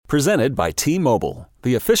Presented by T-Mobile,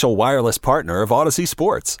 the official wireless partner of Odyssey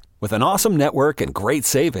Sports. With an awesome network and great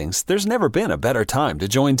savings, there's never been a better time to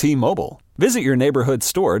join T-Mobile. Visit your neighborhood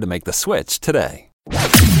store to make the switch today.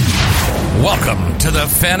 Welcome to the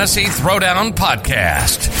Fantasy Throwdown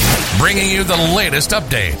Podcast, bringing you the latest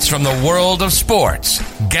updates from the world of sports,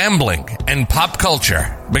 gambling, and pop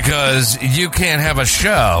culture. Because you can't have a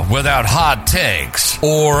show without hot takes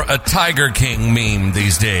or a Tiger King meme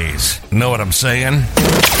these days. Know what I'm saying?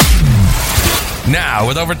 Now,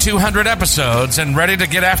 with over 200 episodes and ready to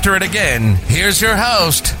get after it again, here's your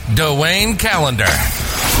host, Dwayne Callender.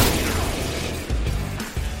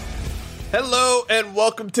 Hello and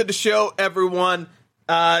welcome to the show, everyone.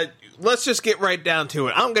 Let's just get right down to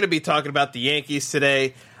it. I'm going to be talking about the Yankees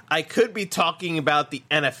today. I could be talking about the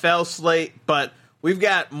NFL slate, but we've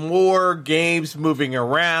got more games moving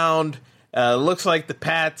around. Looks like the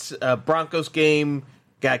Pats Broncos game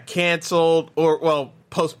got canceled, or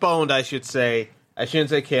postponed, I should say. I shouldn't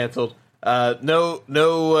say canceled. No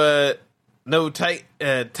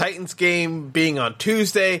Titans game being on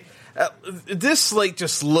Tuesday. This slate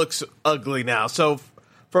just looks ugly now. So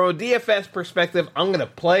from a DFS perspective, I'm going to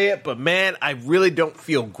play it, but man, I really don't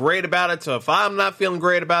feel great about it. So if I'm not feeling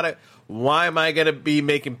great about it, why am I going to be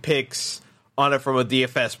making picks on it from a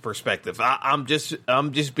DFS perspective? I'm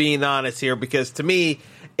just being honest here, because to me,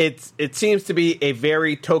 it seems to be a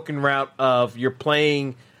very token route of you're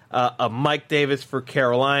playing a Mike Davis for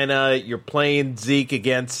Carolina, you're playing Zeke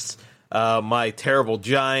against my terrible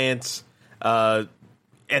Giants, and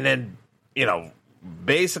then,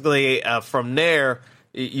 basically from there,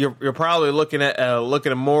 you're probably looking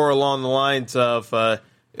at more along the lines of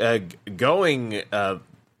going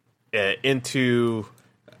into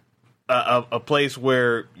a place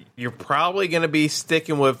where you're probably going to be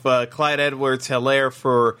sticking with Clyde Edwards-Helaire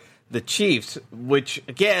for the Chiefs, which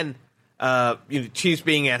again, Chiefs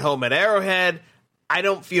being at home at Arrowhead, I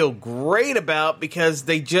don't feel great about, because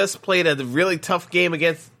they just played a really tough game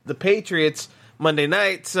against the Patriots Monday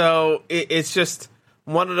night. So it's just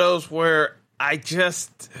one of those where I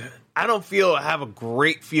don't have a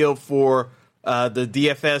great feel for the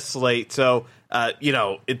DFS slate. So,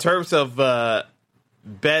 in terms of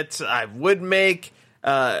bets I would make,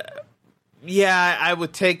 I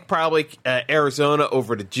would take probably Arizona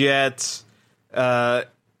over the Jets,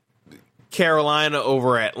 Carolina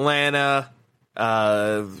over Atlanta.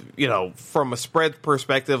 From a spread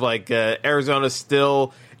perspective, Arizona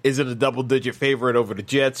still isn't a double-digit favorite over the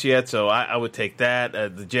Jets yet, so I would take that.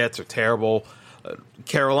 The Jets are terrible.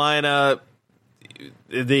 Carolina,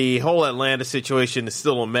 the whole Atlanta situation is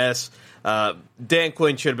still a mess. Dan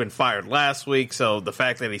Quinn should have been fired last week, so the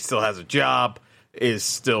fact that he still has a job is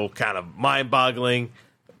still kind of mind-boggling.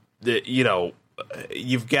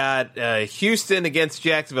 You've got Houston against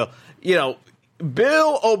Jacksonville.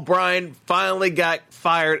 Bill O'Brien finally got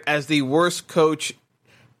fired as the worst coach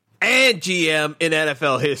and GM in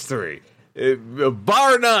NFL history,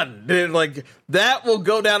 bar none. That will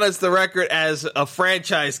go down as the record as a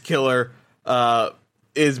franchise killer.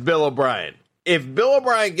 Is Bill O'Brien? If Bill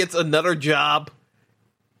O'Brien gets another job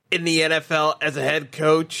in the NFL as a head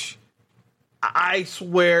coach, I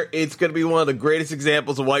swear it's going to be one of the greatest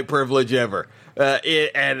examples of white privilege ever.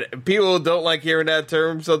 And people don't like hearing that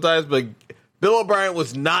term sometimes, but Bill O'Brien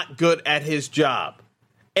was not good at his job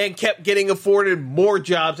and kept getting afforded more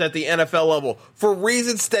jobs at the NFL level for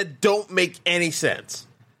reasons that don't make any sense.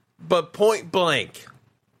 But point blank,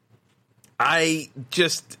 I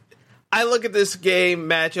look at this game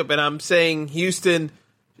matchup and I'm saying Houston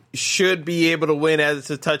should be able to win as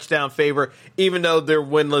a touchdown favorite, even though they're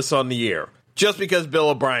winless on the year, just because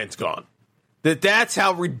Bill O'Brien's gone. That's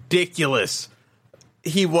how ridiculous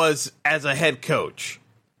he was as a head coach.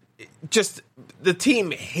 Just the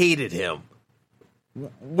team hated him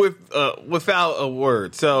without a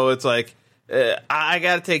word. So it's like I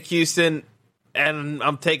got to take Houston, and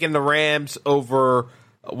I'm taking the Rams over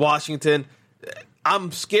Washington.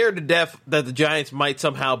 I'm scared to death that the Giants might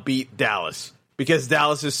somehow beat Dallas, because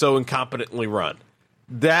Dallas is so incompetently run.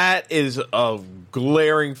 That is a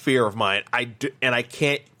glaring fear of mine. And I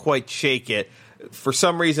can't quite shake it. For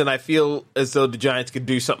some reason, I feel as though the Giants could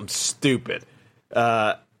do something stupid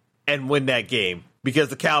and win that game, because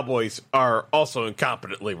the Cowboys are also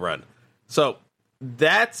incompetently run. So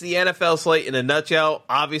that's the NFL slate in a nutshell.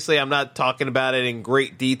 Obviously, I'm not talking about it in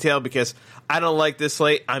great detail because I don't like this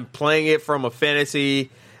slate. I'm playing it from a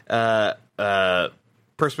fantasy perspective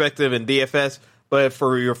in DFS. But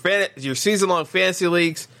for your season-long fantasy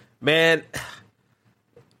leagues, man,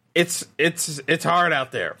 it's hard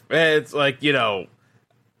out there. It's like,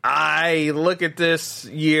 I look at this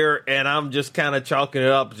year and I'm just kind of chalking it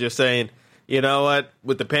up, just saying, you know what,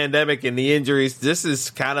 with the pandemic and the injuries, this is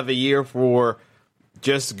kind of a year for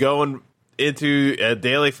just going into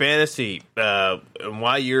daily fantasy. And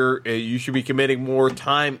why you should be committing more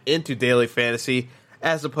time into daily fantasy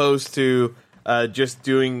as opposed to just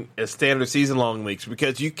doing a standard season-long leagues,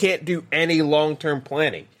 because you can't do any long-term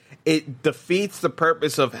planning. It defeats the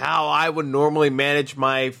purpose of how I would normally manage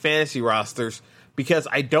my fantasy rosters, because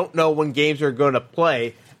I don't know when games are going to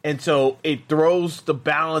play, and so it throws the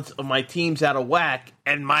balance of my teams out of whack.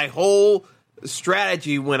 And my whole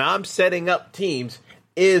strategy when I'm setting up teams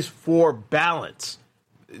is for balance,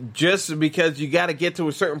 just because you got to get to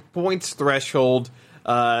a certain points threshold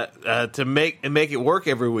to make it work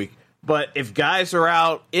every week. But if guys are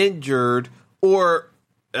out injured, or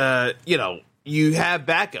you have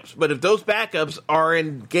backups, but if those backups are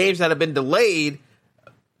in games that have been delayed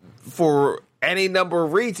for any number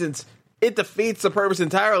of reasons, it defeats the purpose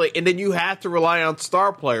entirely. And then you have to rely on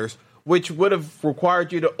star players, which would have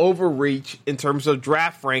required you to overreach in terms of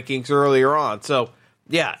draft rankings earlier on. So,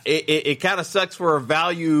 yeah, it kind of sucks for a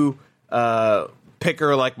value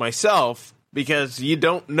picker like myself, because you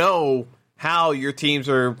don't know how your teams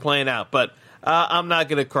are playing out. But I'm not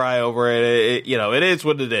going to cry over it. It is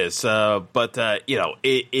what it is. But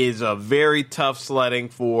it is a very tough sledding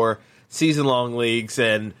for season-long leagues.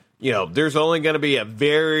 And, there's only going to be a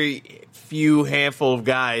very few handful of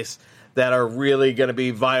guys that are really going to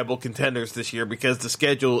be viable contenders this year, because the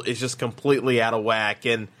schedule is just completely out of whack.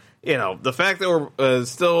 And, the fact that we're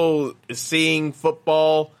still seeing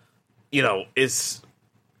football, is,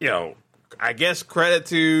 I guess credit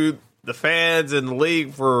to the fans and the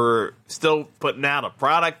league for still putting out a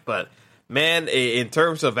product. But, man, in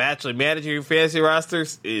terms of actually managing your fantasy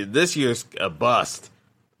rosters, this year's a bust.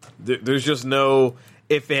 There's just no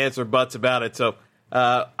ifs, ands, or buts about it. So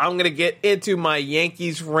I'm going to get into my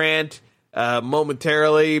Yankees rant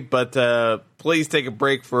momentarily, but please take a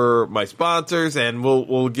break for my sponsors, and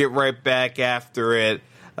we'll get right back after it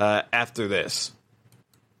after this.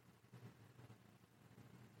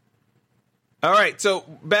 All right, so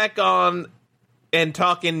back on and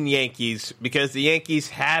talking Yankees, because the Yankees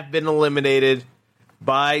have been eliminated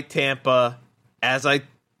by Tampa, as I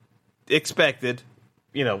expected.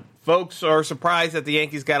 Folks are surprised that the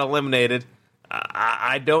Yankees got eliminated.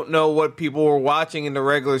 I don't know what people were watching in the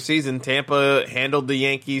regular season. Tampa handled the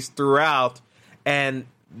Yankees throughout, and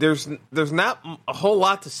there's not a whole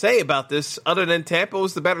lot to say about this other than Tampa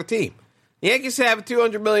was the better team. The Yankees have a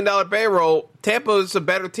 $200 million payroll. Tampa is a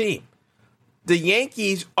better team. The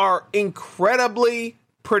Yankees are incredibly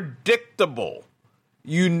predictable.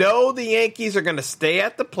 The Yankees are going to stay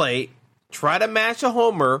at the plate, try to match a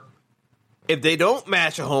homer. If they don't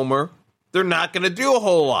match a homer, they're not going to do a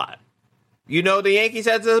whole lot. The Yankees,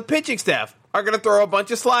 as a pitching staff, are going to throw a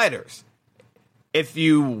bunch of sliders. If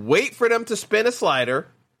you wait for them to spin a slider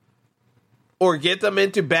or get them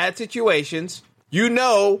into bad situations,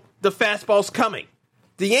 the fastball's coming.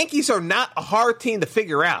 The Yankees are not a hard team to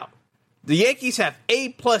figure out. The Yankees have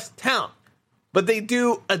A-plus talent, but they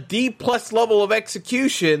do a D-plus level of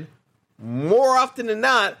execution more often than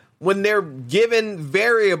not when they're given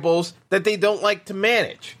variables that they don't like to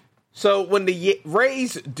manage. So when the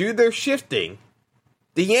Rays do their shifting,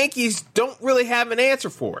 the Yankees don't really have an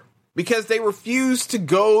answer for it, because they refuse to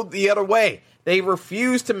go the other way. They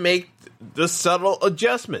refuse to make the subtle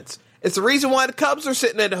adjustments. It's the reason why the Cubs are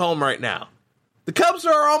sitting at home right now. The Cubs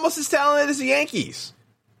are almost as talented as the Yankees,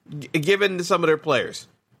 given some of their players.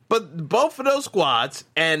 But both of those squads,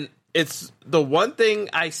 and it's the one thing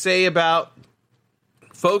I say about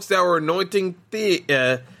folks that were anointing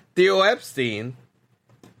Theo Epstein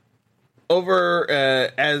over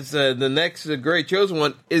as the next great chosen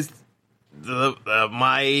one, is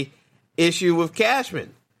my issue with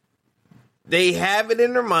Cashman. They have it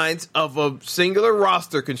in their minds of a singular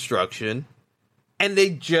roster construction, and they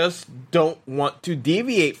just don't want to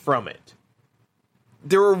deviate from it.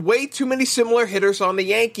 There are way too many similar hitters on the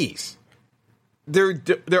Yankees. There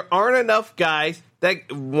aren't enough guys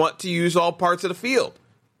that want to use all parts of the field.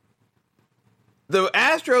 The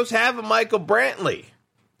Astros have a Michael Brantley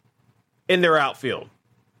in their outfield.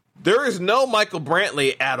 There is no Michael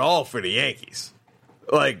Brantley at all for the Yankees.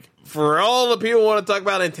 For all the people who want to talk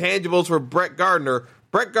about intangibles for Brett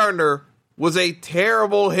Gardner was a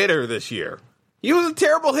terrible hitter this year. He was a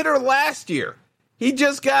terrible hitter last year. He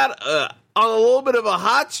just got on a little bit of a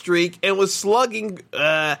hot streak and was slugging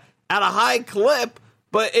at a high clip.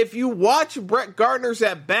 But if you watch Brett Gardner's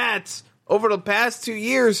at-bats over the past 2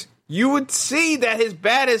 years, you would see that his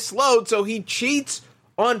bat is slowed, so he cheats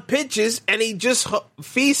on pitches and he just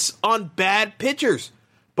feasts on bad pitchers.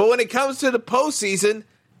 But when it comes to the postseason,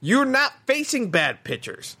 you're not facing bad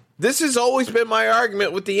pitchers. This has always been my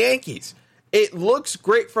argument with the Yankees. It looks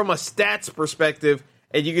great from a stats perspective,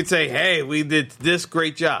 and you can say, hey, we did this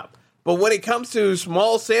great job. But when it comes to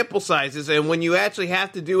small sample sizes and when you actually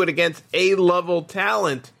have to do it against A-level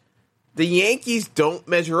talent, the Yankees don't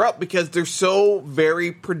measure up because they're so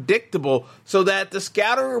very predictable, so that the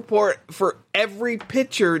scouting report for every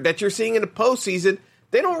pitcher that you're seeing in the postseason,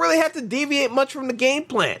 they don't really have to deviate much from the game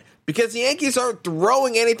plan because the Yankees aren't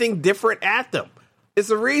throwing anything different at them. It's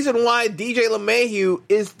the reason why DJ LeMahieu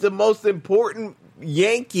is the most important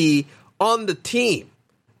Yankee on the team.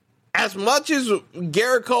 As much as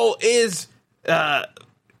Gerrit Cole is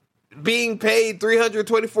being paid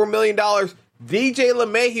 $324 million, DJ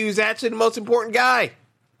LeMahieu is actually the most important guy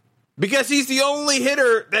because he's the only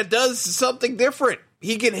hitter that does something different.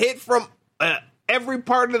 He can hit from every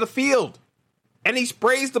part of the field, and he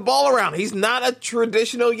sprays the ball around. He's not a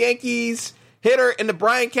traditional Yankees hitter in the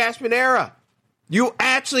Brian Cashman era. You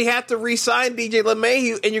actually have to re-sign DJ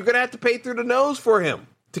LeMahieu, and you're going to have to pay through the nose for him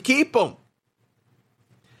to keep him.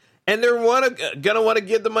 And they're going to want to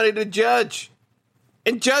give the money to Judge.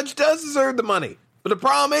 And Judge does deserve the money. But the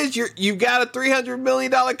problem is you've got a $300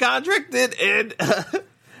 million contract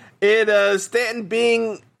and Stanton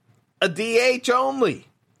being a DH only.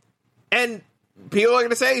 And people are going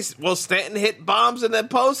to say, well, Stanton hit bombs in that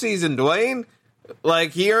postseason, Dwayne.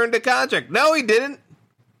 Like, he earned a contract. No, he didn't.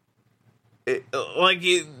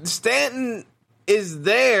 Stanton is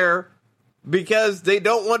there because they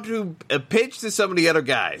don't want to pitch to some of the other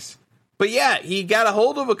guys. But yeah, he got a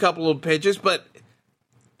hold of a couple of pitches, but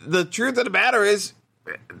the truth of the matter is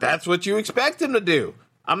that's what you expect him to do.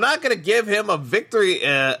 I'm not going to give him a victory,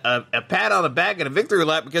 a pat on the back and a victory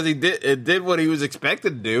lap because he did what he was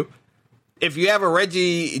expected to do. If you have a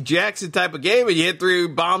Reggie Jackson type of game and you hit 3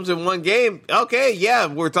 bombs in one game, okay, yeah,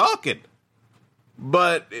 we're talking.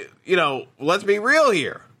 But, let's be real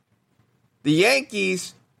here. The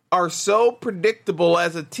Yankees are so predictable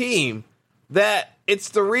as a team that it's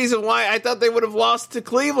the reason why I thought they would have lost to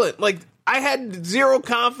Cleveland. Like, I had zero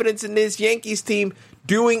confidence in this Yankees team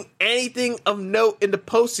doing anything of note in the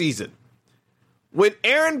postseason. When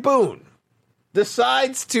Aaron Boone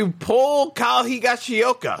decides to pull Kyle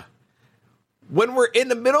Higashioka, when we're in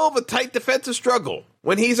the middle of a tight defensive struggle,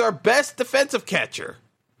 when he's our best defensive catcher,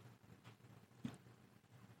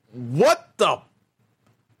 what the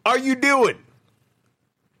are you doing?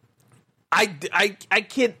 I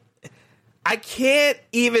can't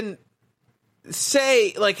even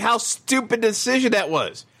say like how stupid a decision that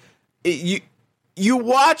was. You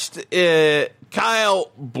watched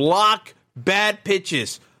Kyle block bad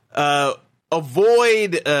pitches,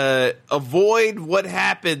 avoid what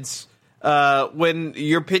happens when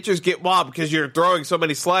your pitchers get wobbled because you're throwing so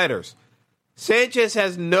many sliders. Sanchez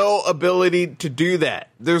has no ability to do that.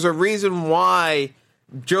 There's a reason why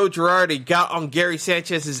Joe Girardi got on Gary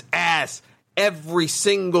Sanchez's ass every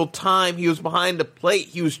single time he was behind the plate.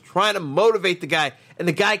 He was trying to motivate the guy, and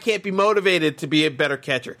the guy can't be motivated to be a better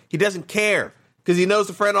catcher. He doesn't care because he knows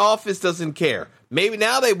the front office doesn't care. Maybe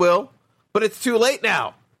now they will, but it's too late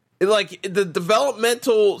now. Like the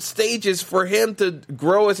developmental stages for him to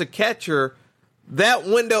grow as a catcher, that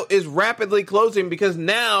window is rapidly closing because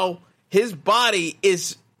now his body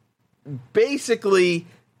is basically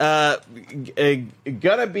gonna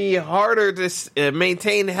be harder to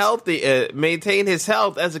maintain his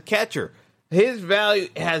health as a catcher. His value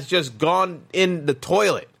has just gone in the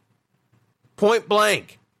toilet, point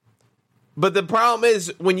blank. But the problem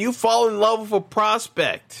is when you fall in love with a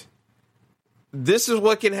prospect, this is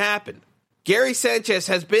what can happen. Gary Sanchez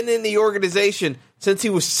has been in the organization since he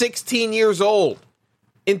was 16 years old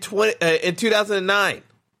in 2009.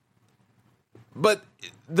 But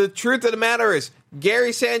the truth of the matter is,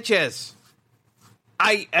 Gary Sanchez,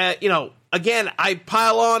 I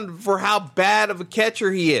pile on for how bad of a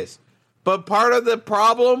catcher he is. But part of the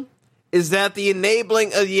problem is that the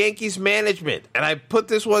enabling of the Yankees management, and I put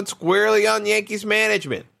this one squarely on Yankees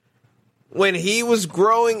management, when he was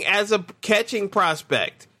growing as a catching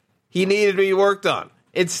prospect, he needed to be worked on.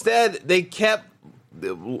 Instead, they kept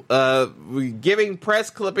giving press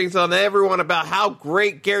clippings on everyone about how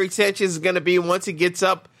great Gary Sanchez is going to be once he gets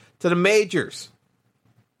up to the majors.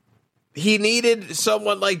 He needed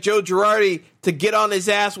someone like Joe Girardi to get on his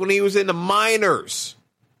ass when he was in the minors.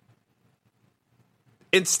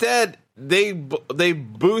 Instead, they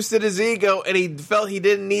boosted his ego, and he felt he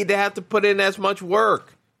didn't need to have to put in as much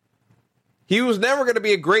work. He was never going to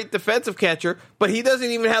be a great defensive catcher, but he doesn't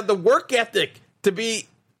even have the work ethic to be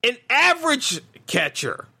an average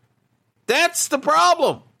catcher. That's the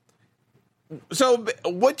problem. So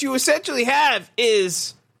what you essentially have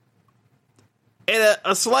is and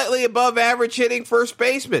a slightly above average hitting first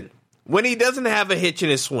baseman when he doesn't have a hitch in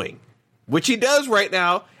his swing, which he does right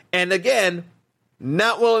now. And again,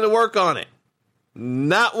 not willing to work on it.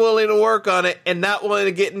 Not willing to work on it and not willing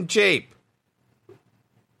to get in shape.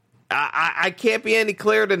 I can't be any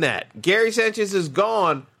clearer than that. Gary Sanchez is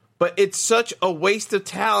gone, but it's such a waste of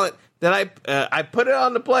talent that I put it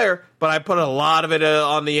on the player, but I put a lot of it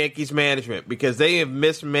on the Yankees management because they have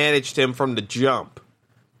mismanaged him from the jump.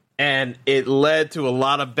 And it led to a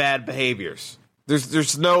lot of bad behaviors.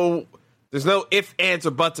 There's no ifs, ands,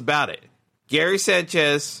 or buts about it. Gary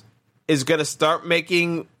Sanchez is going to start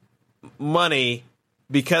making money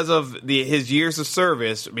because of his years of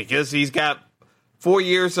service, because he's got 4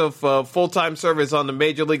 years of full-time service on the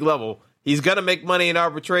major league level. He's going to make money in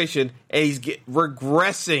arbitration, and he's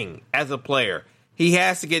regressing as a player. He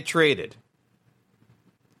has to get traded.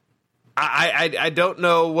 I don't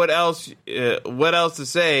know what else to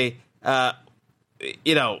say.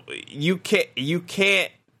 You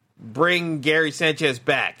can't bring Gary Sanchez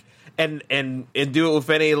back and do it with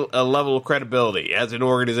any level of credibility as an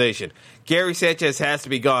organization. Gary Sanchez has to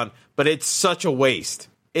be gone, but it's such a waste.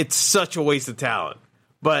 It's such a waste of talent.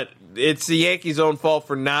 But it's the Yankees' own fault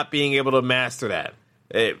for not being able to master that.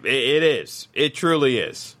 It is. It truly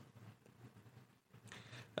is.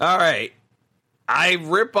 All right. I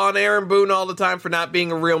rip on Aaron Boone all the time for not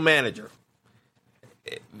being a real manager.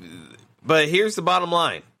 But here's the bottom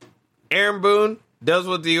line. Aaron Boone does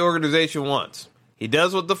what the organization wants. He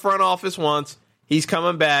does what the front office wants. He's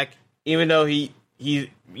coming back, even though he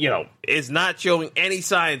is not showing any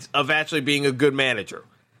signs of actually being a good manager.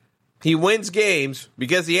 He wins games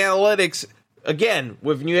because the analytics, again,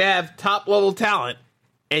 when you have top-level talent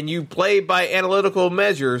and you play by analytical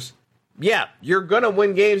measures, yeah, you're going to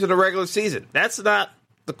win games in the regular season. That's not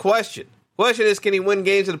the question. The question is, can he win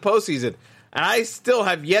games in the postseason? And I still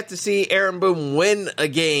have yet to see Aaron Boone win a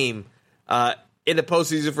game in the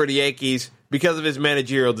postseason for the Yankees because of his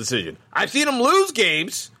managerial decision. I've seen him lose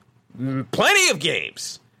games, plenty of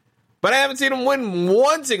games, but I haven't seen him win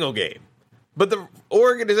one single game. But the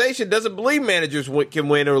organization doesn't believe managers can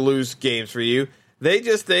win or lose games for you. They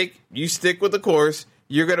just think you stick with the course,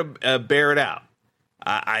 you're going to bear it out.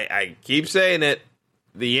 I keep saying it.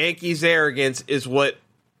 The Yankees' arrogance is what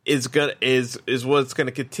is what's going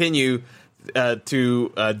to continue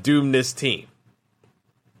to doom this team.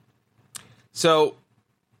 So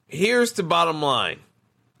here's the bottom line: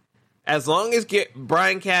 as long as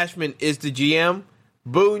Brian Cashman is the GM,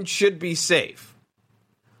 Boone should be safe.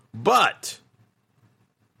 But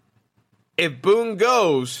if Boone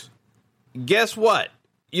goes, guess what?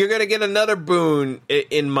 You're going to get another Boone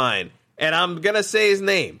in mind. And I'm going to say his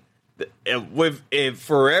name.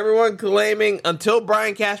 For everyone claiming, until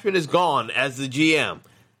Brian Cashman is gone as the GM,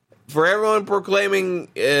 for everyone proclaiming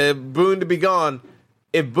Boone to be gone,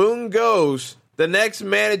 if Boone goes, the next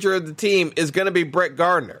manager of the team is going to be Brett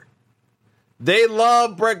Gardner. They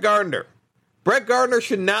love Brett Gardner. Brett Gardner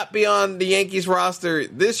should not be on the Yankees roster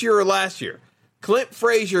this year or last year. Clint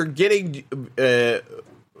Frazier getting the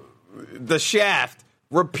shaft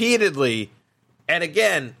repeatedly, and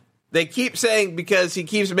again, they keep saying because he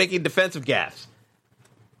keeps making defensive gaffes.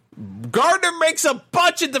 Gardner makes a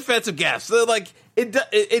bunch of defensive gaffes. So like it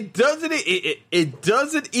doesn't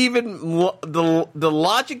even the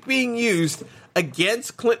logic being used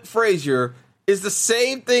against Clint Frazier is the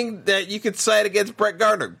same thing that you could cite against Brett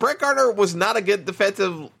Gardner. Brett Gardner was not a good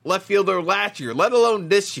defensive left fielder last year, let alone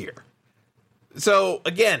this year. So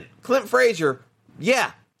again, Clint Frazier,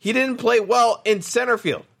 yeah, he didn't play well in center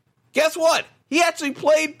field. Guess what? He actually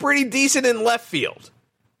played pretty decent in left field.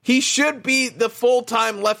 He should be the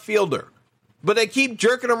full-time left fielder. But they keep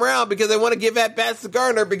jerking him around because they want to give at-bats to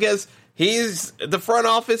Gardner because he's the front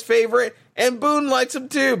office favorite, and Boone likes him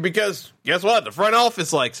too because, guess what? The front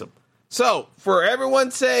office likes him. So, for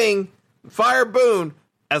everyone saying, fire Boone,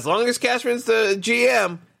 as long as Cashman's the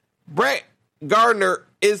GM, Brett Gardner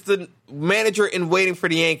is the manager in waiting for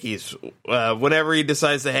the Yankees whenever he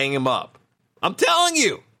decides to hang him up. I'm telling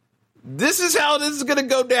you. This is how this is going to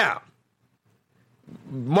go down.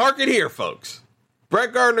 Mark it here, folks.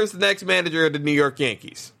 Brett Gardner's the next manager of the New York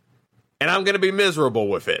Yankees. And I'm going to be miserable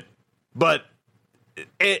with it. But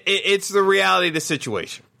it's the reality of the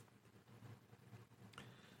situation.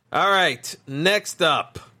 All right, next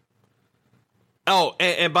up. Oh,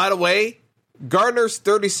 and by the way, Gardner's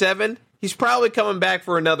 37. He's probably coming back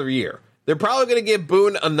for another year. They're probably going to give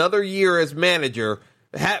Boone another year as manager,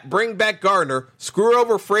 bring back Gardner, screw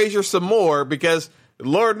over Frazier some more because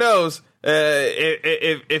Lord knows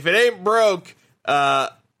if it ain't broke,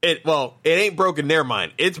 it ain't broken their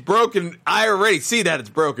mind. It's broken. I already see that it's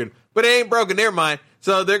broken, but it ain't broken their mind.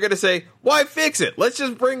 So they're going to say, why fix it? Let's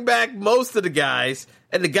just bring back most of the guys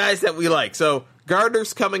and the guys that we like. So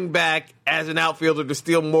Gardner's coming back as an outfielder to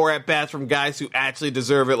steal more at-bats from guys who actually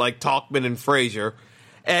deserve it, like Tauchman and Frazier.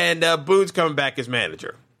 And Boone's coming back as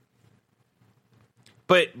manager.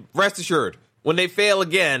 But rest assured, when they fail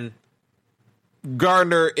again,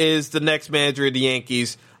 Gardner is the next manager of the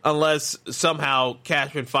Yankees, unless somehow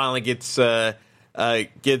Cashman finally gets shown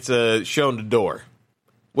the door,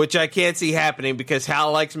 which I can't see happening because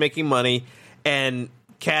Hal likes making money, and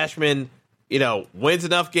Cashman, wins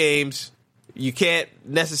enough games. You can't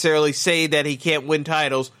necessarily say that he can't win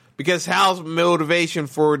titles because Hal's motivation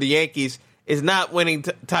for the Yankees is not winning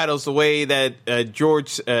titles the way that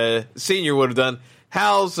George Sr. would have done.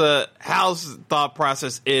 Hal's thought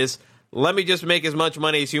process is, let me just make as much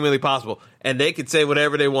money as humanly possible. And they could say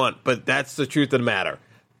whatever they want, but that's the truth of the matter.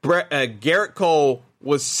 Garrett Cole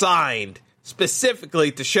was signed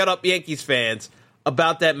specifically to shut up Yankees fans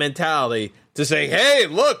about that mentality, to say, hey,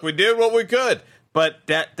 look, we did what we could. But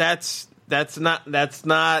that's not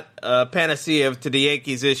a panacea to the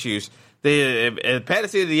Yankees' issues. The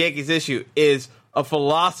panacea to the Yankees' issue is a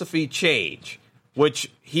philosophy change,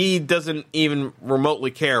 which he doesn't even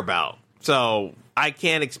remotely care about. So I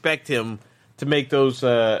can't expect him to make those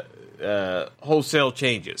wholesale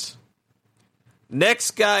changes.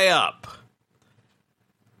 Next guy up,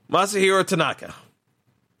 Masahiro Tanaka.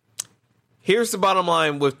 Here's the bottom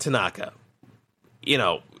line with Tanaka.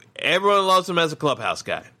 Everyone loves him as a clubhouse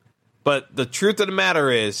guy. But the truth of the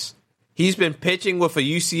matter is, he's been pitching with a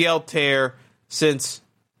UCL tear since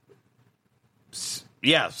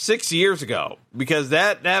 6 years ago. Because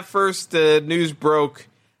that first news broke,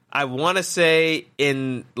 I want to say,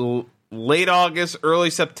 in late August, early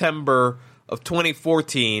September of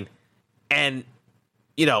 2014. And,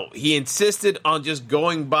 he insisted on just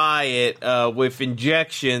going by it with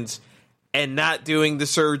injections and not doing the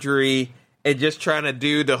surgery and just trying to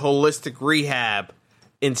do the holistic rehab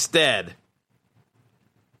instead,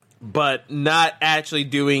 but not actually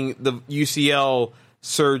doing the UCL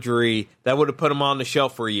surgery that would have put him on the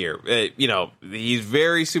shelf for a year. He's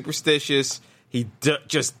very superstitious. He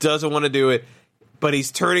just doesn't want to do it, but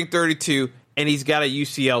he's turning 32 and he's got a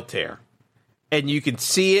UCL tear. And you can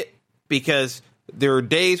see it because there are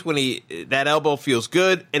days when that elbow feels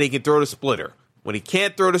good and he can throw the splitter. When he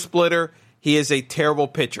can't throw the splitter, he is a terrible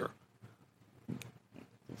pitcher.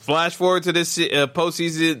 Flash forward to this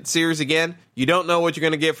postseason series again. You don't know what you're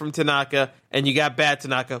going to get from Tanaka, and you got bad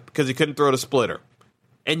Tanaka because he couldn't throw the splitter.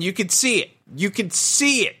 And you can see it. You can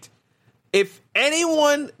see it. If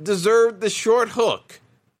anyone deserved the short hook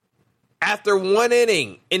after one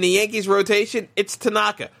inning in the Yankees rotation, it's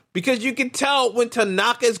Tanaka. Because you can tell when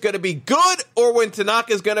Tanaka is going to be good or when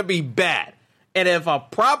Tanaka is going to be bad. And if a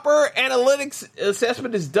proper analytics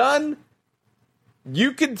assessment is done,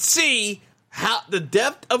 you can see how the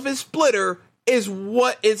depth of his splitter is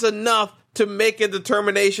what is enough to make a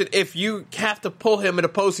determination if you have to pull him in a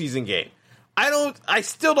postseason game. I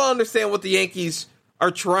still don't understand what the Yankees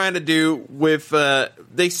are trying to do with,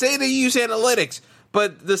 they say they use analytics,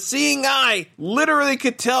 but the seeing eye literally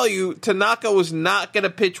could tell you Tanaka was not going to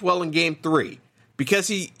pitch well in game 3 because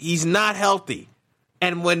he's not healthy.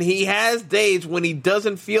 And when he has days when he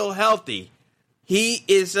doesn't feel healthy, he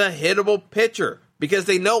is a hittable pitcher because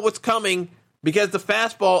they know what's coming, because the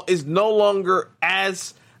fastball is no longer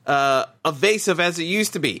as evasive as it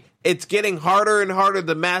used to be. It's getting harder and harder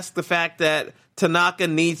to mask the fact that Tanaka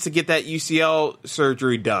needs to get that UCL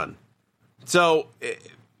surgery done. So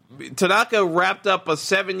Tanaka wrapped up a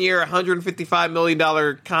 7-year, $155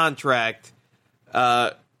 million contract.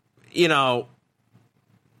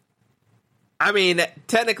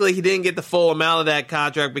 Technically he didn't get the full amount of that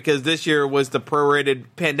contract because this year was the prorated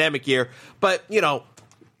pandemic year. But,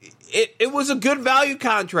 it was a good value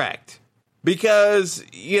contract because,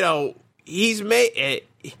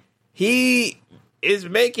 he is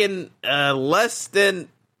making less than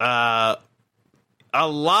a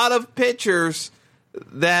lot of pitchers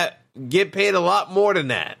that get paid a lot more than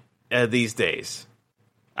that these days.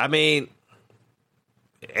 And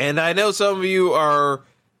I know some of you are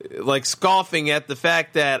scoffing at the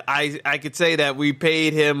fact that I could say that we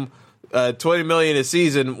paid him $20 million a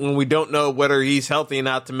season when we don't know whether he's healthy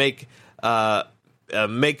enough to make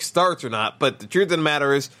starts or not. But the truth of the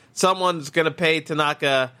matter is, someone's going to pay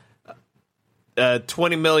Tanaka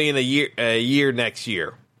 $20 million a year next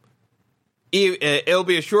year. It'll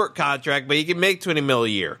be a short contract, but he can make $20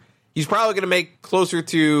 million a year. He's probably going to make closer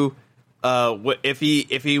to if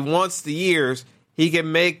he wants the years, he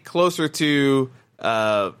can make closer to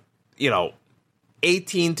 18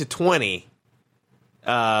 to 20.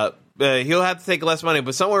 he'll have to take less money,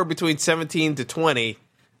 but somewhere between 17 to 20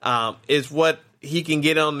 is what he can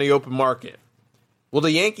get on the open market. Will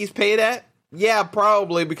the Yankees pay that? Yeah,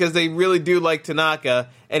 probably, because they really do like Tanaka,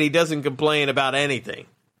 and he doesn't complain about anything.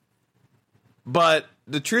 But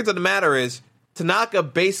the truth of the matter is, Tanaka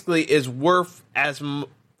basically is worth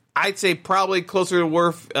I'd say probably closer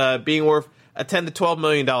to being worth a $10 to $12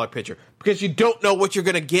 million pitcher, because you don't know what you're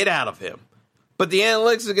going to get out of him. But the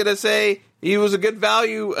analytics are going to say he was a good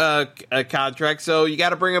value contract, so you got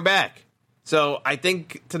to bring him back. So I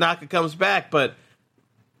think Tanaka comes back, but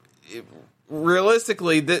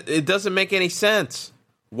realistically, it doesn't make any sense.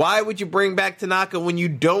 Why would you bring back Tanaka when you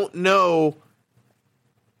don't know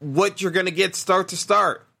what you're going to get start to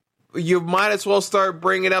start? You might as well start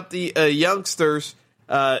bringing up the youngsters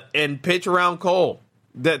and pitch around Cole.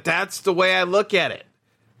 That's the way I look at it.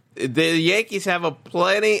 The Yankees have a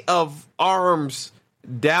plenty of arms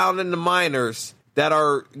down in the minors that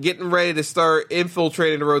are getting ready to start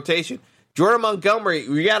infiltrating the rotation. Jordan Montgomery,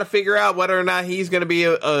 we got to figure out whether or not he's going to be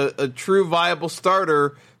a true viable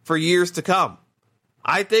starter for years to come.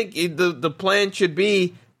 I think the plan should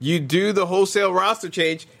be you do the wholesale roster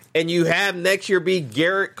change and you have next year be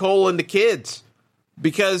Garrett Cole and the kids,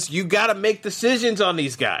 because you got to make decisions on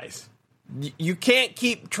these guys. You can't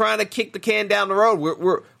keep trying to kick the can down the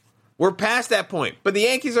road. We're past that point, but the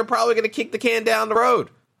Yankees are probably going to kick the can down the road.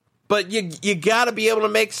 But you got to be able to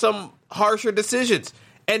make some harsher decisions.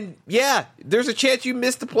 And yeah, there's a chance you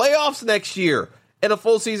miss the playoffs next year in a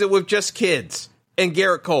full season with just kids and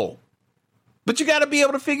Garrett Cole. But you got to be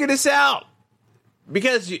able to figure this out,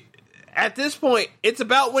 because at this point, it's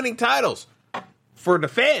about winning titles. For the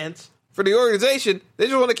fans, for the organization, they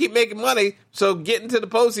just want to keep making money, so getting to the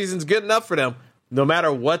postseason is good enough for them. No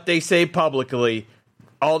matter what they say publicly,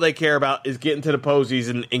 all they care about is getting to the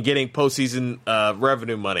postseason and getting postseason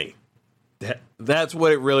revenue money. That's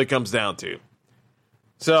what it really comes down to.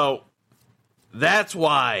 So that's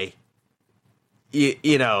why,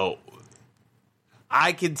 you know,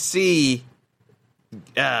 I could see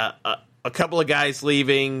a couple of guys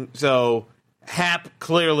leaving. So Happ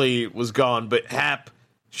clearly was gone, but Happ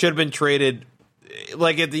should have been traded.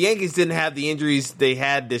 Like, if the Yankees didn't have the injuries they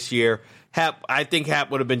had this year, I think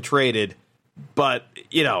Happ would have been traded. But,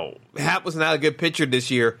 you know, Happ was not a good pitcher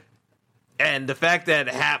this year. And the fact that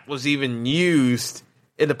Happ was even used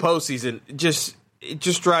in the postseason it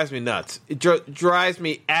just drives me nuts. It drives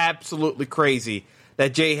me absolutely crazy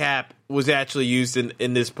that J. Happ was actually used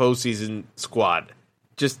in this postseason squad.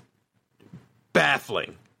 Just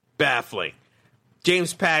baffling.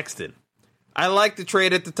 James Paxton. I liked the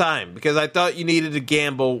trade at the time because I thought you needed to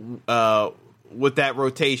gamble with that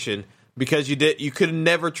rotation, because you could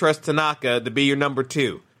never trust Tanaka to be your number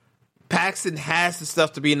two. Paxton has the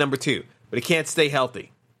stuff to be a number two, but he can't stay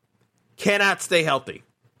healthy. Cannot stay healthy.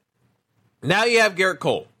 Now you have Garrett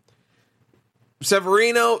Cole.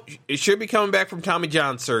 Severino should be coming back from Tommy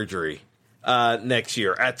John surgery next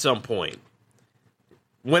year at some point,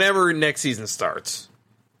 whenever next season starts.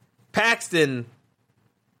 Paxton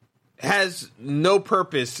has no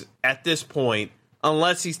purpose at this point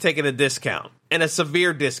unless he's taking a discount, and a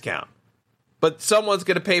severe discount. But someone's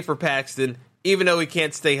going to pay for Paxton, even though he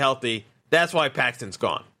can't stay healthy. That's why Paxton's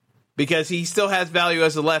gone, because he still has value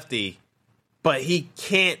as a lefty, but he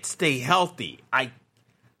can't stay healthy.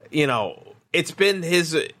 It's been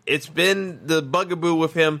the bugaboo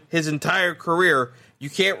with him his entire career.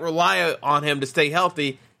 You can't rely on him to stay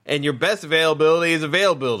healthy, and your best availability is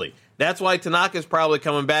availability. That's why Tanaka's probably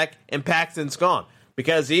coming back and Paxton's gone.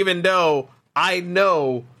 Because even though I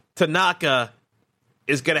know Tanaka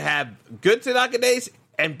is going to have good Tanaka days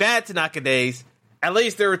and bad Tanaka days, at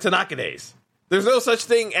least there are Tanaka days. There's no such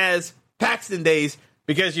thing as Paxton days,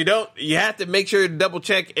 because you have to make sure to double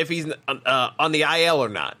check if he's on the IL or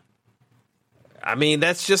not. I mean,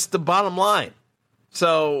 that's just the bottom line.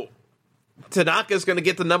 So Tanaka's going to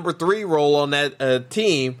get the number 3 role on that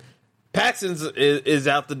team. Paxton is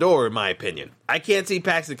out the door, in my opinion. I can't see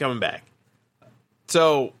Paxton coming back.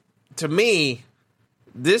 So, to me,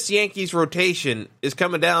 this Yankees rotation is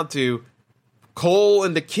coming down to Cole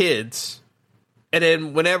and the kids, and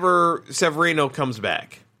then whenever Severino comes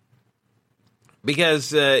back.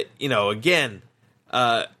 Because, again,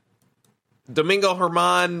 Domingo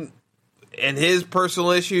Germán and his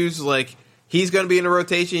personal issues, like, he's going to be in the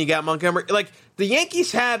rotation. You got Montgomery. Like, the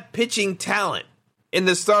Yankees have pitching talent in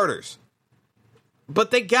the starters. But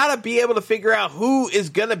they got to be able to figure out who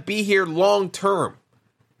is going to be here long term.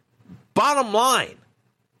 Bottom line.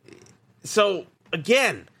 So,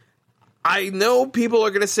 again, I know people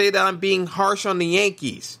are going to say that I'm being harsh on the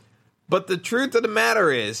Yankees. But the truth of the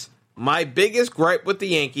matter is, my biggest gripe with the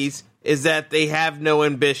Yankees is that they have no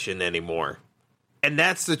ambition anymore. And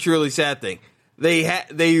that's the truly sad thing.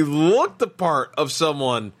 They look the part of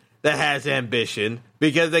someone that has ambition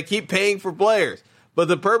because they keep paying for players. But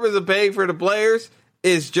the purpose of paying for the players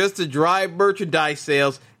is just to drive merchandise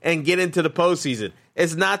sales and get into the postseason.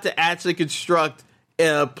 It's not to actually construct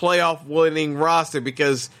a playoff winning roster,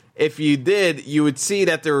 because if you did, you would see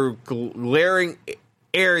that there are glaring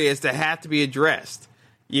areas that have to be addressed.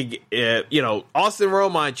 Austin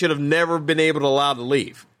Romine should have never been able to allow to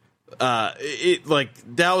leave. That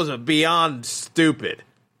was beyond stupid.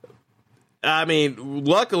 I mean,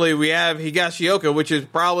 luckily we have Higashioka, which is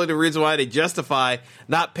probably the reason why they justify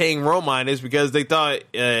not paying Romine, is because they thought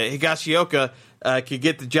Higashioka could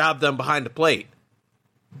get the job done behind the plate.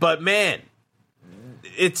 But man,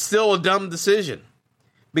 it's still a dumb decision,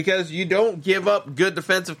 because you don't give up good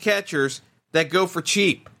defensive catchers that go for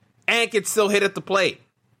cheap and can still hit at the plate.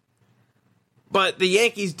 But the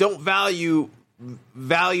Yankees don't value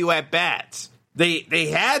at bats. They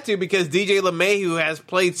had to, because DJ LeMahieu has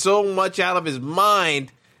played so much out of his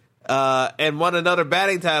mind and won another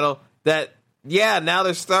batting title that, now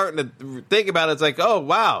they're starting to think about it. It's like, oh,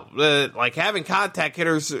 wow, having contact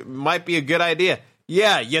hitters might be a good idea.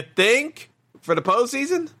 Yeah, you think? For the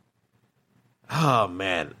postseason? Oh,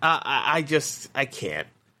 man. I can't.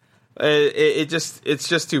 It's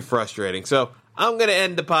just too frustrating. So I'm going to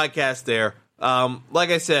end the podcast there.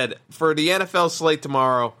 Like I said, for the NFL slate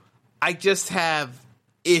tomorrow, I just have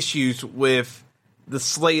issues with the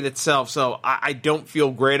slate itself, so I don't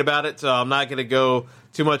feel great about it, so I'm not going to go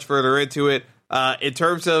too much further into it. In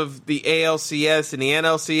terms of the ALCS and the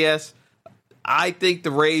NLCS, I think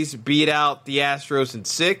the Rays beat out the Astros in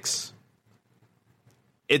 6.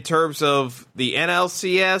 In terms of the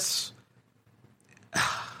NLCS,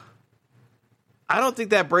 I don't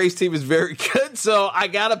think that Braves team is very good, so I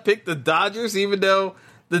got to pick the Dodgers, even though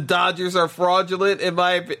the Dodgers are fraudulent.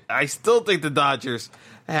 I still think the Dodgers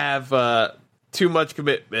have too much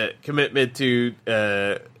commitment to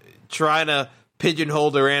trying to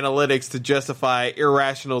pigeonhole their analytics to justify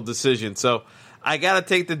irrational decisions. So I got to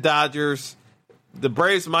take the Dodgers. The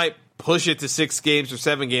Braves might push it to 6 games or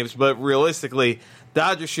 7 games, but realistically,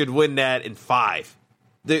 Dodgers should win that in 5.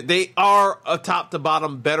 They are a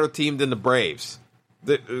top-to-bottom better team than the Braves.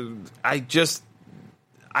 I just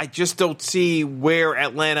don't see where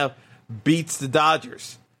Atlanta beats the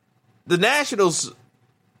Dodgers. The Nationals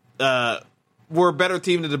were a better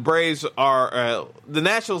team than the Braves are. The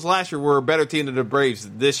Nationals last year were a better team than the Braves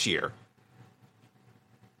this year.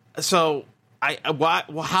 So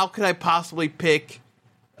how could I possibly pick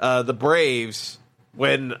the Braves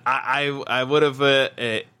when I would have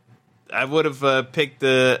picked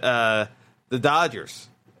the Dodgers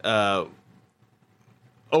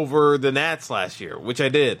over the Nats last year, which I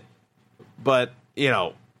did. But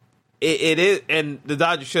it is, and the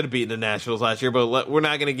Dodgers should have beaten the Nationals last year. But we're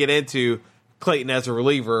not going to get into Clayton as a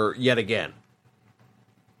reliever yet again.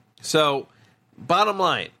 So, bottom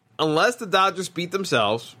line, unless the Dodgers beat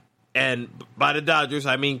themselves, and by the Dodgers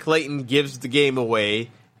I mean Clayton gives the game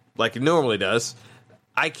away like it normally does,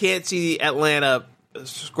 I can't see Atlanta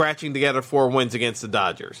scratching together 4 wins against the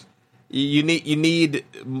Dodgers. You need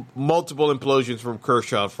multiple implosions from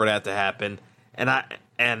Kershaw for that to happen.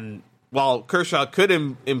 And while Kershaw could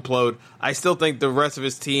implode, I still think the rest of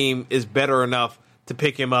his team is better enough to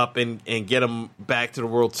pick him up and get him back to the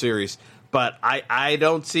World Series. But I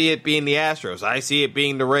don't see it being the Astros. I see it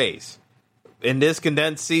being the Rays. In this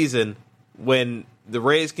condensed season, when the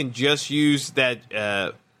Rays can just use that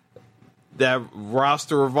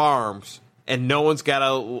roster of arms and no one's got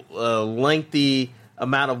a lengthy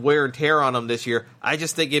amount of wear and tear on them this year, I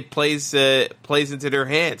just think it plays into their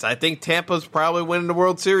hands. I think Tampa's probably winning the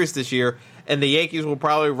World Series this year, and the Yankees will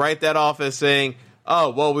probably write that off as saying, oh,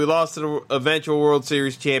 well, we lost to the eventual World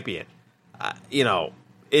Series champion.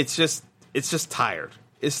 It's just tired.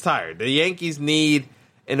 It's tired. The Yankees need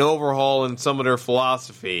an overhaul in some of their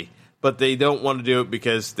philosophy, but they don't want to do it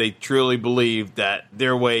because they truly believe that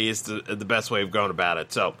their way is the best way of going about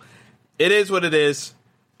it. So it is what it is.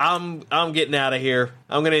 I'm getting out of here.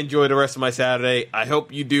 I'm going to enjoy the rest of my Saturday. I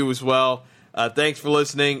hope you do as well. Thanks for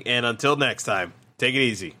listening, and until next time, take it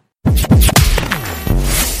easy.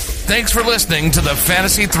 Thanks for listening to the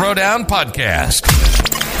Fantasy Throwdown Podcast.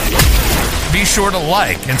 Be sure to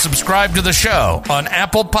like and subscribe to the show on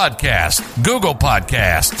Apple Podcasts, Google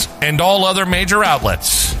Podcasts, and all other major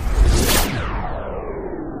outlets.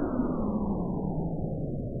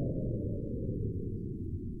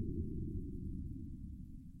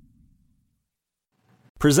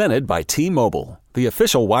 Presented by T-Mobile, the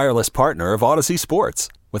official wireless partner of Odyssey Sports.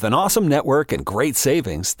 With an awesome network and great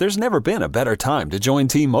savings, there's never been a better time to join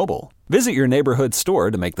T-Mobile. Visit your neighborhood store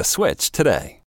to make the switch today.